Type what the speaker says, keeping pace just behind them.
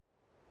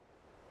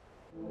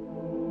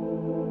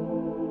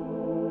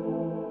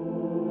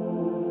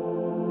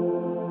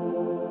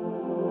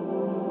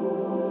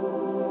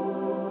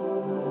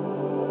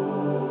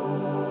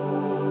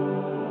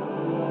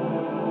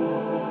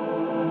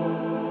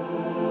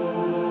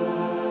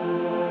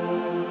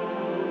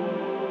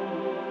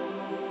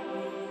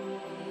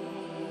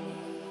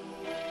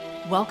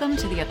Welcome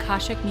to the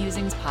Akashic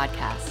Musings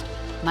podcast.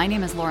 My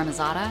name is Laura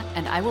Mazzata,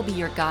 and I will be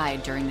your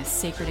guide during this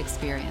sacred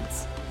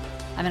experience.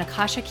 I'm an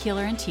Akashic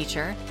healer and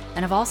teacher,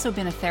 and have also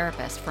been a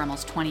therapist for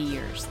almost 20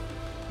 years.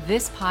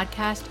 This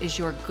podcast is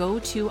your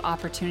go-to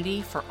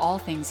opportunity for all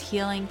things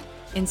healing,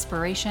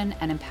 inspiration,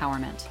 and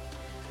empowerment.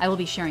 I will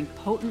be sharing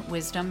potent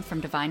wisdom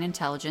from divine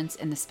intelligence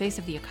in the space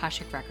of the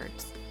Akashic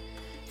Records.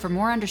 For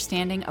more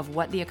understanding of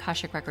what the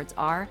Akashic Records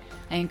are,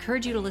 I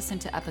encourage you to listen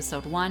to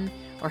episode 1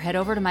 or head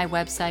over to my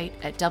website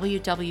at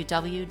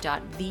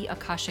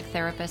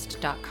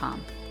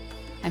www.theakashictherapist.com.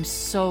 I'm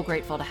so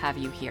grateful to have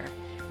you here,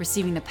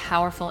 receiving the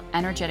powerful,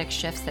 energetic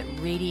shifts that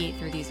radiate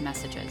through these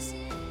messages.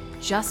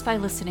 Just by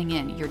listening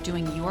in, you're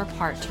doing your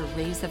part to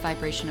raise the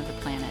vibration of the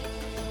planet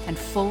and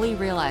fully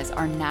realize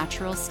our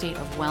natural state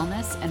of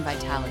wellness and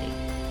vitality.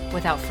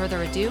 Without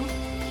further ado,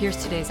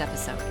 here's today's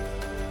episode.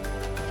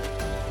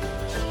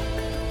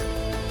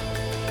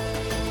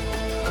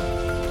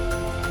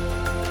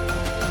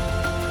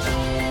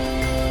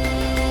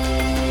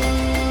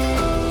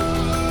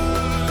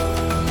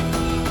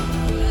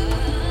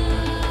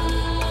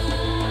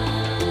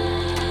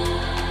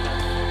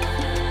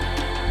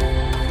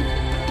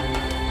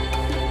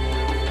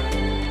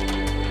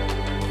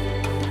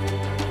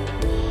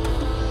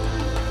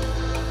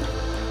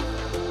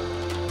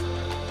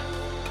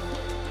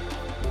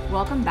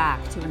 Welcome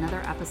back to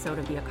another episode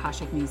of the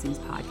Akashic Musings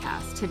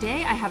podcast.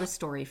 Today I have a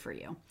story for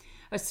you.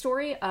 A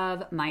story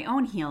of my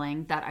own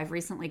healing that I've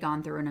recently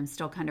gone through and I'm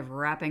still kind of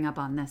wrapping up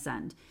on this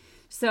end.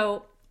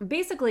 So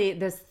basically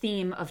this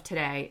theme of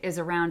today is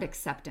around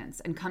acceptance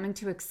and coming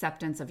to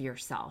acceptance of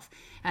yourself.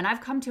 And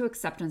I've come to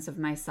acceptance of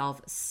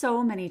myself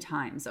so many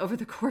times over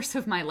the course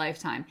of my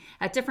lifetime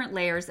at different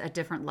layers, at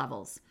different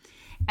levels.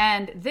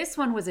 And this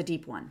one was a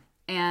deep one.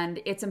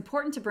 And it's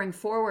important to bring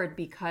forward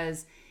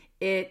because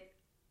it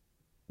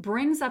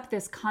brings up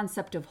this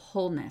concept of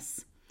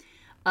wholeness,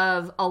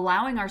 of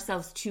allowing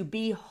ourselves to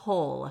be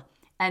whole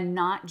and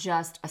not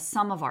just a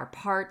sum of our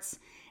parts,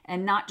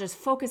 and not just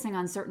focusing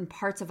on certain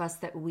parts of us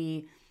that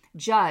we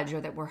judge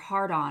or that we're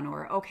hard on,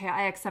 or, okay,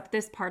 I accept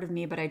this part of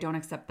me, but I don't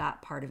accept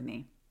that part of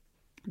me.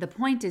 The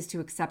point is to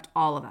accept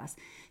all of us,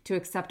 to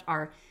accept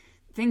our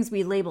things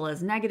we label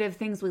as negative,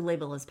 things we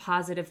label as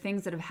positive,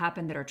 things that have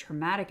happened that are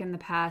traumatic in the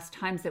past,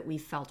 times that we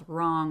felt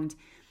wronged,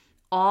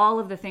 all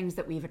of the things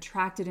that we've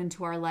attracted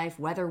into our life,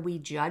 whether we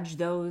judge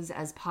those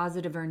as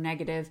positive or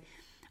negative,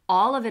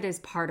 all of it is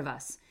part of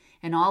us.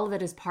 And all of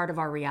it is part of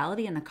our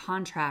reality and the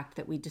contract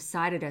that we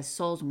decided as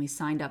souls when we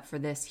signed up for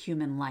this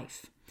human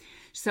life.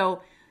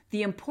 So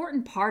the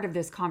important part of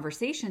this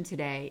conversation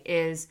today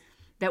is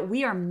that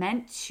we are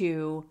meant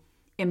to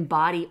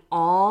embody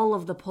all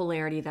of the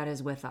polarity that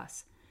is with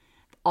us,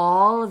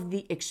 all of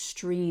the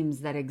extremes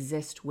that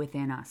exist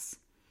within us,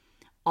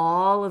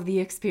 all of the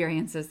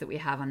experiences that we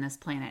have on this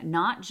planet,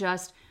 not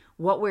just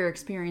what we're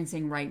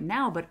experiencing right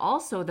now, but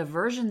also the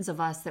versions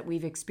of us that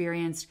we've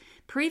experienced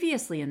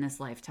previously in this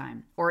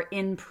lifetime or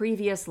in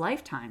previous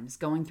lifetimes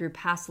going through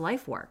past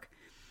life work.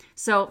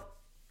 So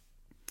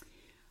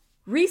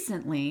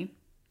recently,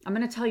 I'm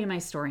going to tell you my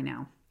story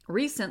now.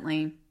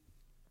 Recently,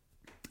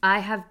 I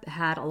have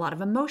had a lot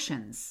of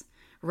emotions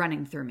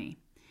running through me.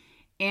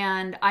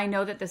 And I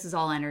know that this is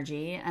all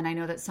energy, and I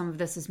know that some of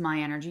this is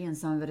my energy and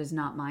some of it is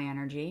not my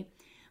energy.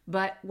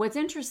 But what's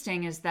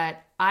interesting is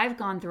that I've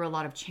gone through a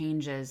lot of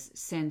changes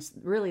since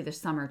really the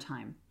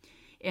summertime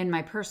in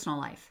my personal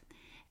life.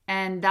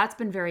 And that's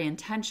been very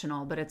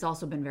intentional, but it's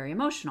also been very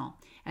emotional.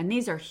 And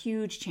these are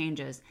huge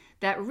changes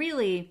that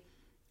really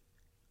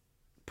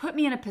put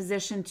me in a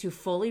position to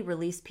fully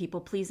release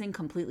people-pleasing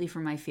completely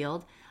from my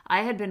field.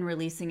 I had been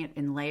releasing it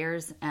in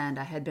layers, and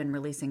I had been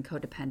releasing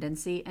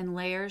codependency in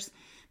layers.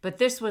 But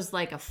this was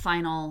like a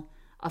final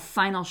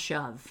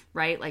shove,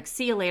 right? Like,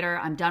 see you later.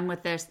 I'm done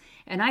with this.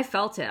 And I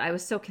felt it. I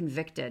was so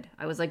convicted.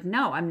 I was like,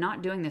 no, I'm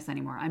not doing this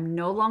anymore. I'm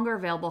no longer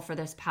available for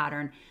this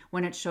pattern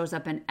when it shows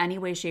up in any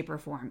way, shape, or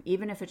form.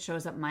 Even if it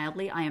shows up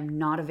mildly, I am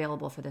not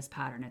available for this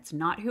pattern. It's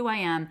not who I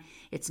am.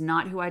 It's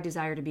not who I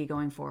desire to be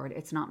going forward.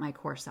 It's not my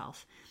core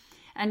self.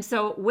 And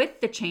so with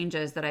the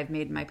changes that I've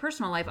made in my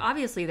personal life,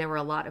 obviously there were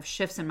a lot of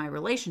shifts in my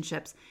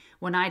relationships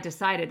when I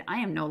decided I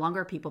am no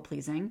longer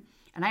people-pleasing.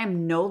 And I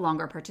am no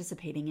longer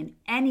participating in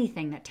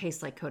anything that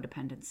tastes like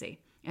codependency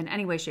in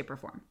any way, shape, or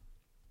form.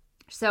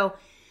 So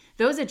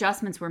those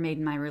adjustments were made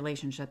in my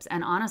relationships.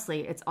 And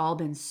honestly, it's all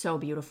been so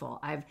beautiful.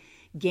 I've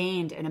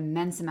gained an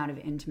immense amount of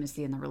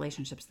intimacy in the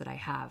relationships that I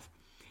have.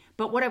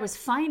 But what I was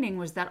finding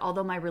was that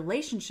although my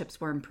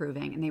relationships were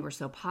improving and they were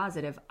so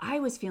positive,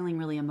 I was feeling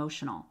really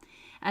emotional.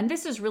 And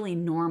this is really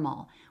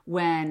normal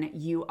when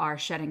you are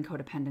shedding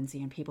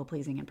codependency and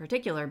people-pleasing in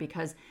particular,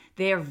 because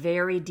they are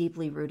very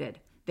deeply rooted.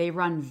 They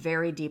run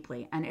very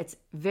deeply, and it's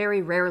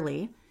very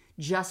rarely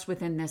just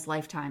within this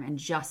lifetime and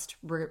just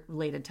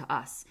related to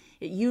us.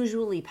 It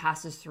usually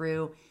passes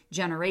through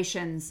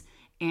generations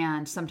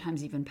and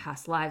sometimes even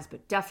past lives,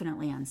 but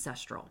definitely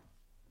ancestral.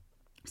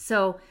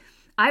 So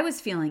I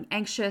was feeling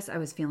anxious, I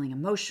was feeling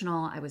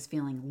emotional, I was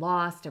feeling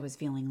lost, I was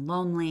feeling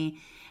lonely,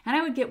 and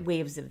I would get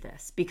waves of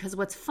this because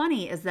what's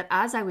funny is that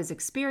as I was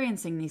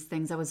experiencing these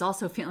things, I was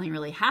also feeling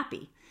really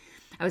happy.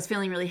 I was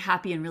feeling really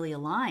happy and really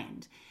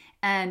aligned.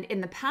 And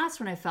in the past,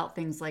 when I felt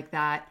things like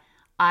that,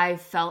 I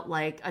felt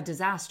like a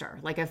disaster,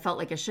 like I felt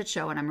like a shit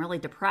show and I'm really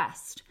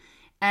depressed.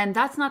 And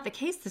that's not the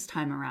case this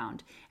time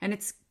around. And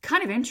it's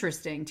kind of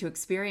interesting to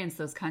experience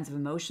those kinds of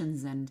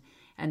emotions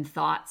and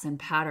thoughts and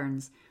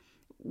patterns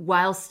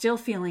while still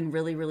feeling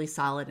really, really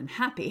solid and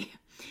happy.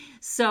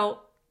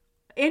 So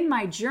in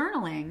my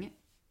journaling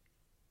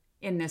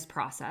in this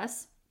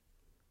process,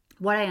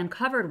 what I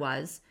uncovered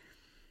was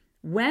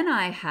when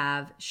I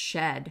have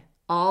shed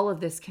all of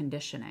this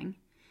conditioning,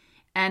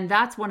 and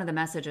that's one of the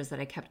messages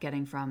that I kept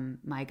getting from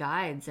my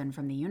guides and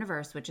from the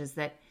universe, which is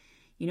that,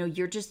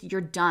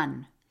 you're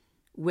done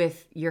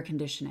with your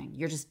conditioning.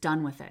 You're just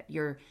done with it.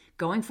 You're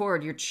going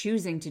forward. You're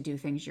choosing to do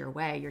things your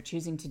way. You're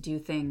choosing to do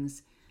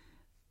things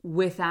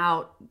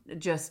without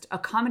just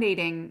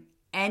accommodating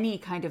any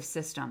kind of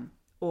system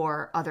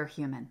or other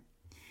human.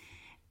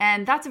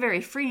 And that's a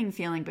very freeing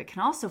feeling, but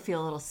can also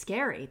feel a little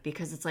scary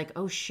because it's like,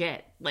 oh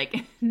shit,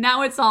 like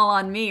now it's all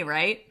on me,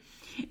 right?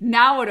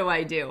 Now what do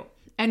I do?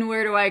 And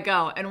where do I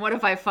go? And what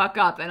if I fuck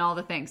up and all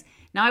the things?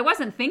 Now I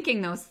wasn't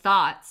thinking those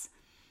thoughts,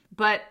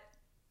 but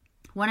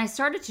when I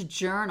started to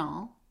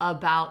journal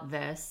about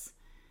this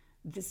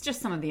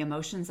just some of the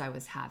emotions I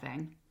was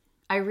having,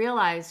 I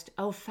realized,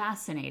 oh,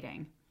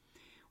 fascinating.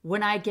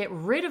 When I get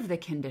rid of the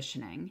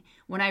conditioning,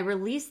 when I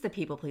release the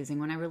people-pleasing,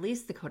 when I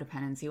release the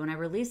codependency, when I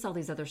release all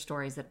these other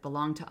stories that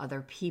belong to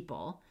other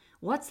people,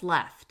 what's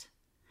left?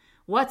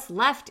 What's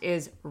left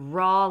is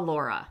raw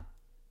Laura.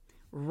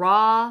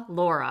 Raw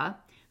Laura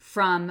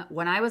from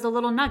when I was a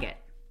little nugget,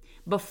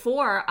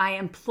 before I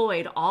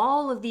employed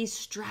all of these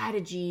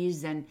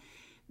strategies and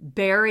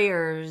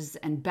barriers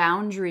and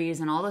boundaries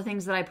and all the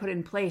things that I put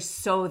in place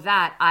so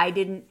that I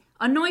didn't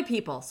annoy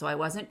people, so I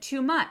wasn't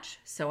too much,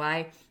 so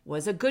I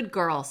was a good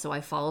girl, so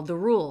I followed the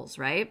rules,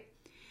 right?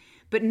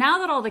 But now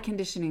that all the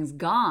conditioning's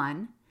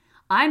gone,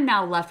 I'm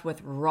now left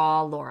with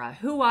raw Laura,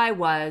 who I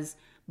was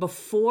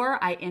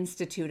before I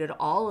instituted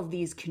all of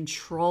these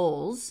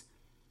controls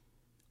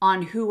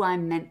on who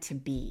I'm meant to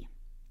be.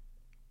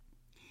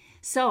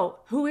 So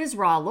who is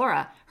raw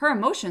Laura? Her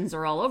emotions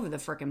are all over the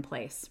frickin'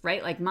 place,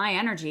 right? Like my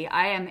energy,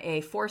 I am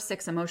a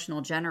 4/6 emotional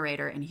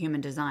generator in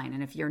human design.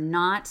 And if you're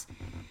not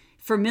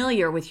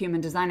familiar with human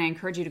design, I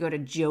encourage you to go to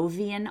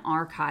Jovian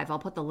Archive. I'll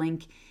put the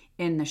link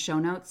in the show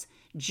notes.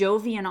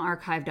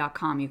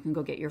 Jovianarchive.com. You can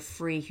go get your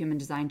free human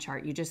design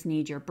chart. You just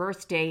need your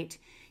birth date,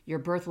 your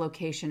birth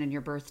location, and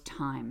your birth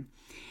time.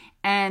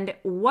 And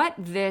what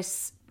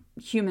this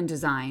human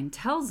design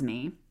tells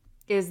me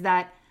is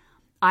that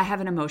I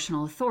have an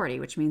emotional authority,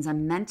 which means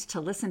I'm meant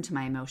to listen to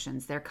my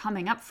emotions. They're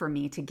coming up for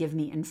me to give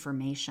me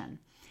information.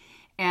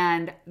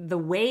 And the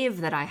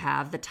wave that I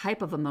have, the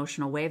type of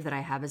emotional wave that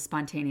I have is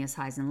spontaneous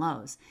highs and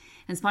lows.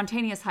 And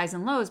spontaneous highs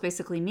and lows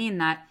basically mean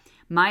that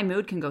my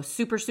mood can go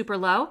super, super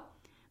low,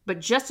 but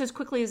just as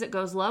quickly as it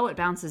goes low, it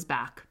bounces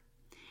back.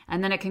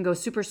 And then it can go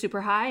super,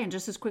 super high, and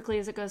just as quickly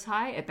as it goes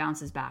high, it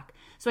bounces back.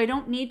 So I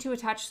don't need to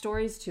attach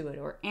stories to it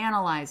or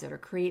analyze it or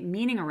create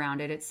meaning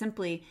around it. It's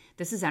simply,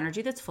 this is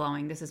energy that's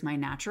flowing. This is my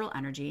natural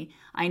energy.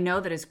 I know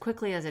that as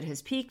quickly as it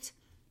has peaked,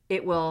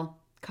 it will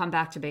come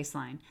back to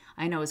baseline.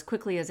 I know as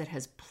quickly as it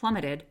has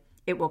plummeted,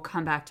 it will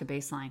come back to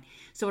baseline.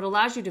 So it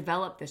allows you to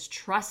develop this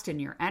trust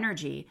in your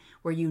energy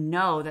where you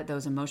know that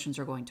those emotions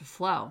are going to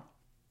flow.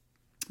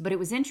 But it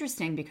was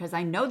interesting because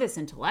I know this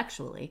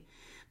intellectually,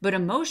 but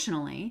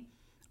emotionally,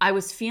 I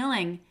was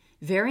feeling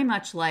very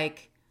much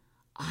like,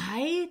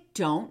 I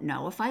don't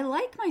know if I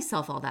like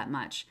myself all that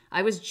much.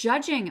 I was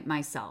judging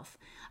myself.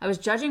 I was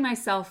judging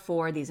myself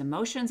for these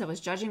emotions. I was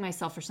judging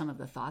myself for some of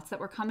the thoughts that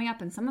were coming up,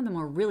 and some of them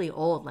were really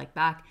old, like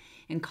back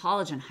in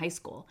college and high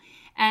school.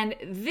 And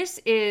this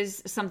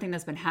is something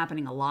that's been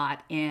happening a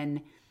lot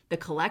in the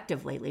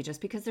collective lately,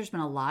 just because there's been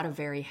a lot of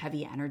very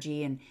heavy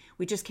energy, and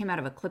we just came out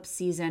of eclipse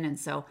season. And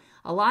so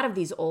a lot of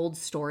these old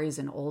stories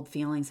and old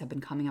feelings have been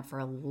coming up for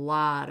a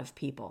lot of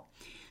people.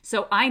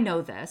 So I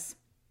know this,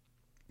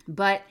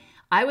 but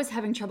I was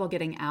having trouble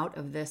getting out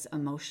of this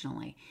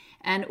emotionally.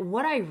 And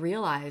what I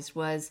realized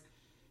was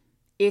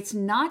it's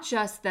not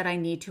just that I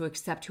need to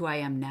accept who I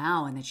am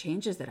now and the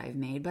changes that I've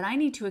made, but I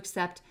need to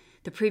accept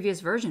the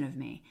previous version of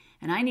me.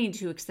 And I need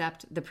to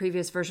accept the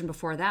previous version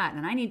before that.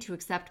 And I need to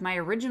accept my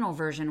original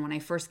version when I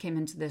first came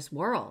into this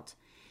world,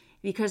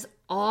 because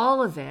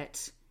all of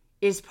it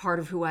is part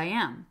of who I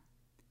am.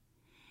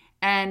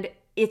 And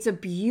it's a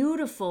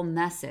beautiful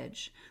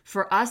message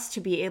for us to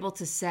be able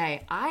to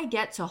say, I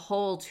get to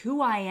hold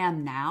who I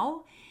am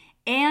now,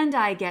 and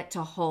I get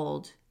to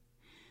hold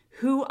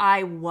who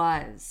I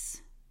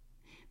was,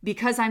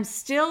 because I'm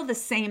still the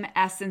same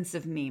essence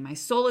of me. My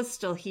soul is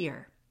still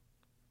here.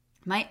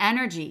 My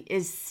energy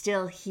is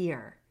still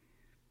here.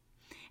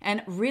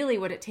 And really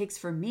what it takes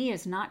for me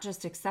is not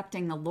just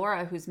accepting the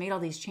Laura who's made all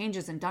these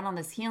changes and done all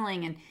this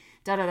healing and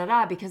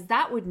da-da-da-da, because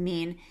that would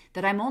mean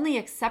that I'm only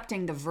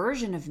accepting the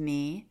version of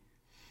me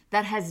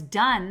that has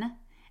done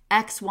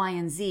X, Y,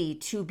 and Z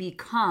to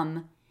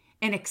become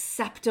an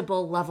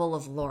acceptable level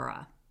of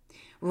Laura,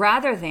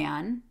 rather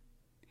than,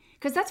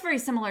 because that's very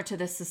similar to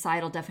the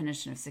societal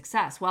definition of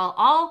success. Well,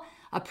 I'll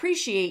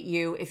appreciate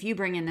you if you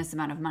bring in this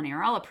amount of money,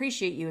 or I'll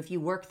appreciate you if you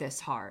work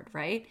this hard,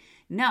 right?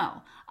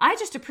 No, I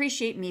just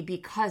appreciate me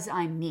because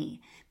I'm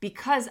me,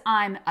 because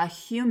I'm a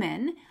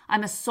human.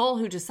 I'm a soul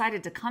who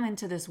decided to come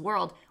into this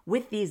world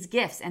with these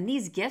gifts. And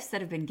these gifts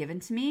that have been given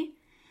to me,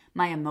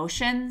 my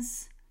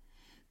emotions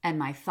and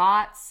my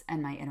thoughts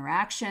and my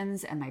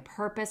interactions and my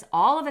purpose,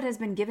 all of it has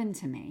been given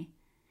to me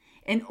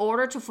in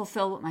order to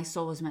fulfill what my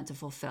soul was meant to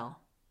fulfill.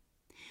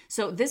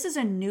 So this is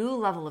a new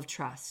level of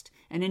trust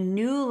and a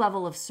new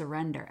level of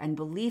surrender and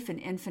belief in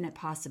infinite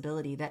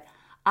possibility that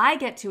I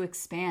get to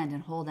expand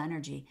and hold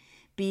energy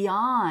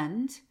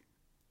beyond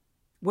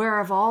where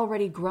I've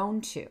already grown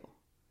to.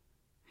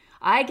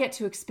 I get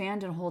to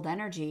expand and hold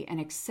energy and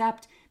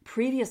accept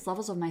previous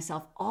levels of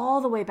myself all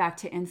the way back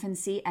to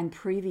infancy and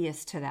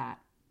previous to that.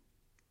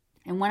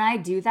 And when I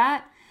do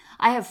that,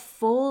 I have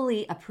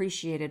fully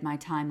appreciated my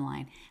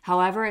timeline,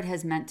 however it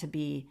has meant to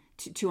be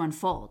to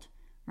unfold.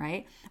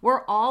 Right?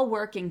 We're all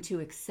working to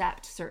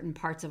accept certain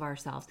parts of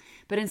ourselves.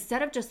 But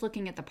instead of just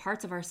looking at the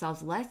parts of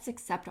ourselves, let's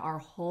accept our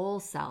whole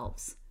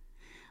selves.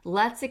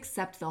 Let's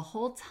accept the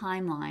whole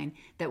timeline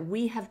that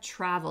we have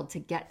traveled to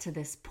get to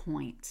this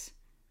point.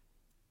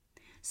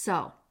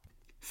 So,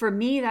 for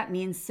me, that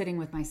means sitting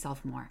with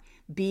myself more,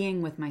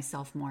 being with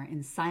myself more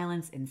in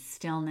silence, in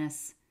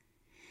stillness,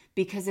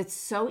 because it's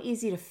so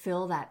easy to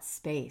fill that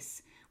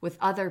space with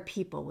other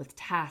people, with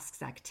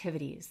tasks,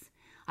 activities.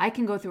 I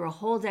can go through a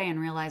whole day and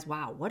realize,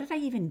 wow, what did I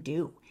even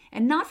do?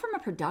 And not from a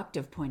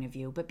productive point of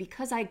view, but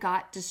because I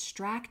got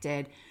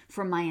distracted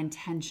from my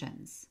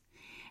intentions.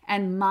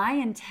 And my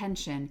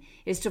intention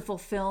is to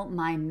fulfill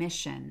my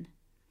mission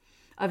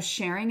of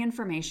sharing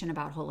information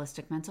about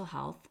holistic mental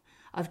health,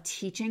 of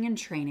teaching and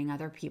training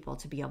other people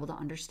to be able to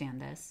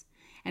understand this,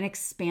 and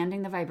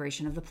expanding the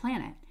vibration of the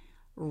planet,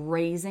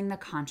 raising the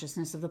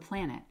consciousness of the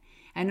planet.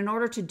 And in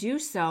order to do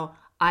so,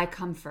 I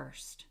come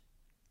first.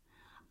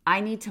 I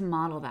need to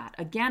model that.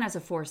 Again, as a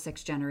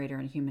 4-6 generator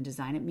in human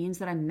design, it means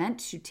that I'm meant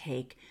to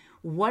take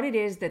what it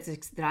is that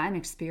I'm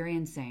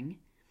experiencing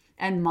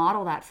and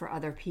model that for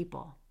other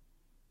people.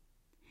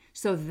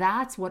 So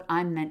that's what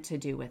I'm meant to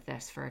do with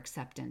this for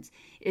acceptance,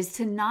 is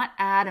to not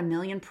add a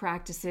million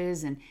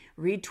practices and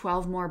read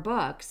 12 more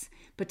books,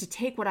 but to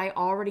take what I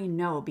already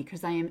know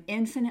because I am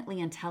infinitely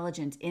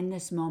intelligent in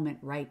this moment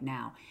right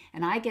now.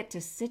 And I get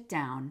to sit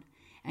down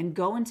and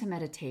go into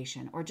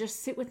meditation or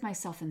just sit with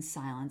myself in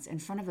silence in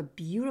front of a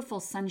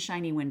beautiful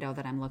sunshiny window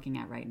that I'm looking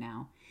at right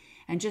now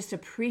and just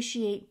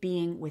appreciate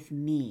being with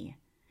me.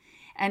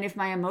 And if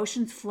my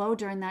emotions flow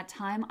during that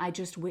time, I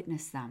just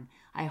witness them.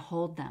 I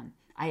hold them.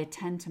 I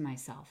attend to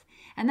myself.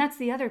 And that's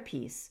the other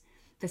piece.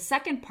 The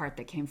second part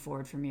that came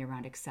forward for me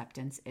around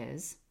acceptance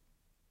is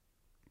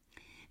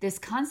this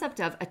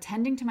concept of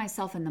attending to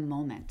myself in the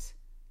moment.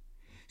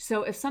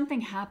 So if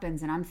something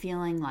happens and I'm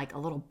feeling like a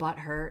little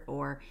butthurt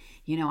or,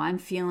 I'm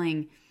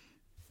feeling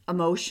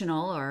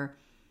emotional or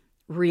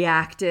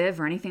reactive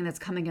or anything that's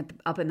coming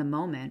up in the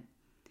moment,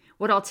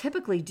 what I'll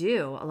typically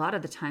do a lot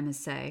of the time is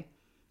say,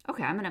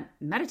 okay, I'm going to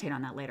meditate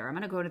on that later. I'm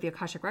going to go to the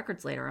Akashic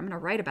Records later. I'm going to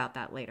write about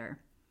that later.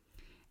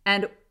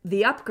 And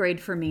the upgrade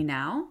for me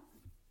now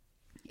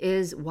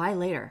is why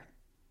later?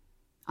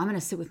 I'm going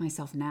to sit with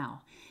myself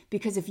now.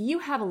 Because if you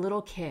have a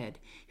little kid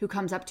who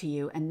comes up to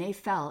you and they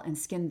fell and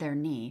skinned their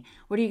knee,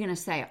 what are you going to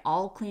say?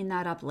 I'll clean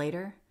that up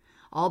later.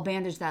 I'll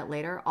bandage that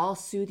later. I'll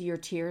soothe your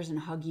tears and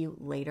hug you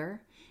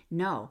later.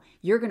 No,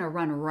 you're going to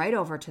run right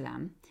over to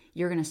them.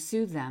 You're going to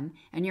soothe them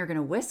and you're going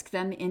to whisk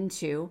them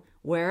into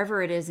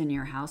wherever it is in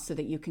your house so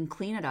that you can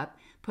clean it up,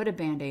 put a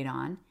Band-Aid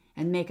on,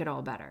 and make it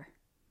all better.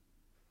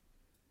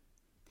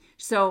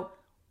 So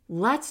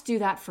let's do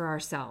that for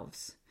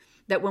ourselves.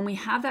 That when we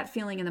have that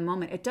feeling in the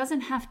moment, it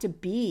doesn't have to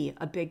be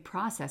a big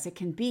process. It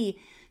can be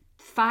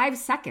 5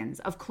 seconds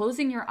of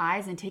closing your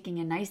eyes and taking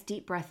a nice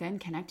deep breath in,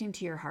 connecting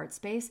to your heart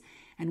space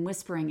and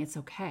whispering, it's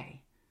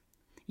okay.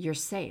 You're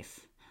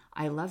safe.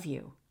 I love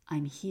you.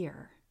 I'm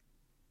here.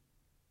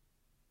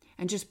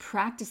 And just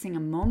practicing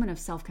a moment of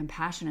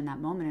self-compassion in that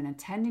moment and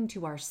attending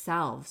to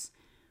ourselves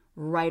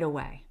right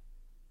away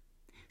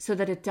so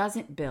that it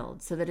doesn't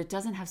build, so that it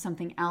doesn't have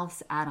something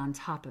else add on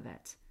top of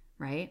it,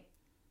 right?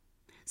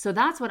 So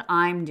that's what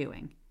I'm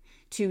doing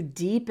to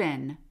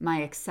deepen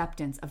my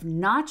acceptance of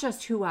not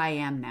just who I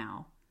am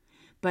now,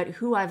 but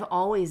who I've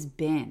always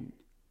been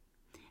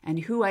and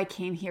who I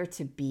came here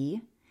to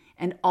be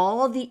and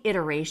all the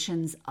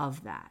iterations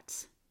of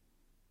that.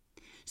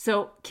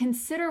 So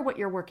consider what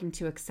you're working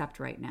to accept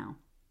right now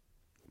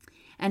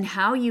and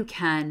how you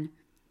can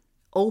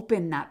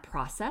open that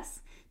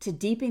process to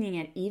deepening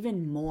it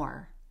even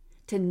more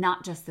to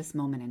not just this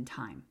moment in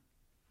time.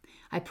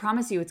 I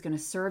promise you it's going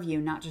to serve you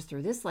not just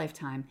through this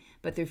lifetime,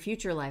 but through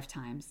future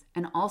lifetimes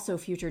and also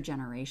future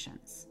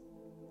generations.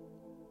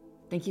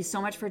 Thank you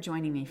so much for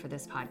joining me for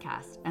this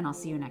podcast, and I'll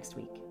see you next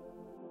week.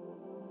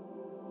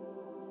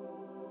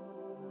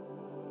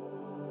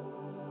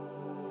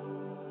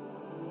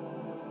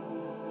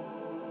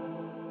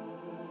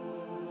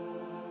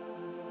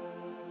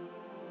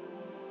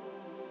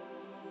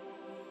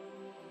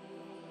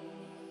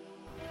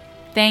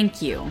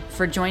 Thank you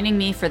for joining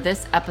me for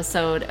this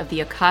episode of the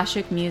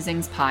Akashic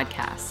Musings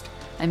podcast.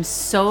 I'm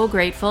so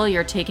grateful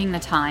you're taking the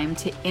time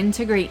to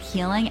integrate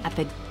healing at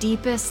the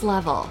deepest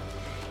level.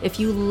 If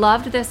you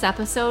loved this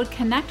episode,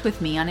 connect with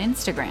me on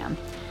Instagram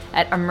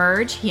at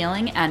Emerge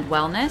Healing and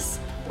Wellness,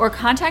 or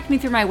contact me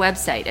through my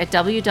website at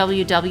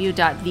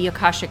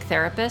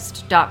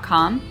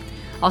www.theakashictherapist.com.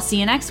 I'll see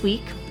you next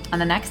week on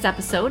the next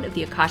episode of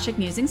the Akashic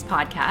Musings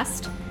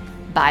podcast.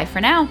 Bye for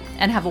now,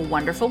 and have a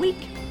wonderful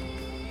week.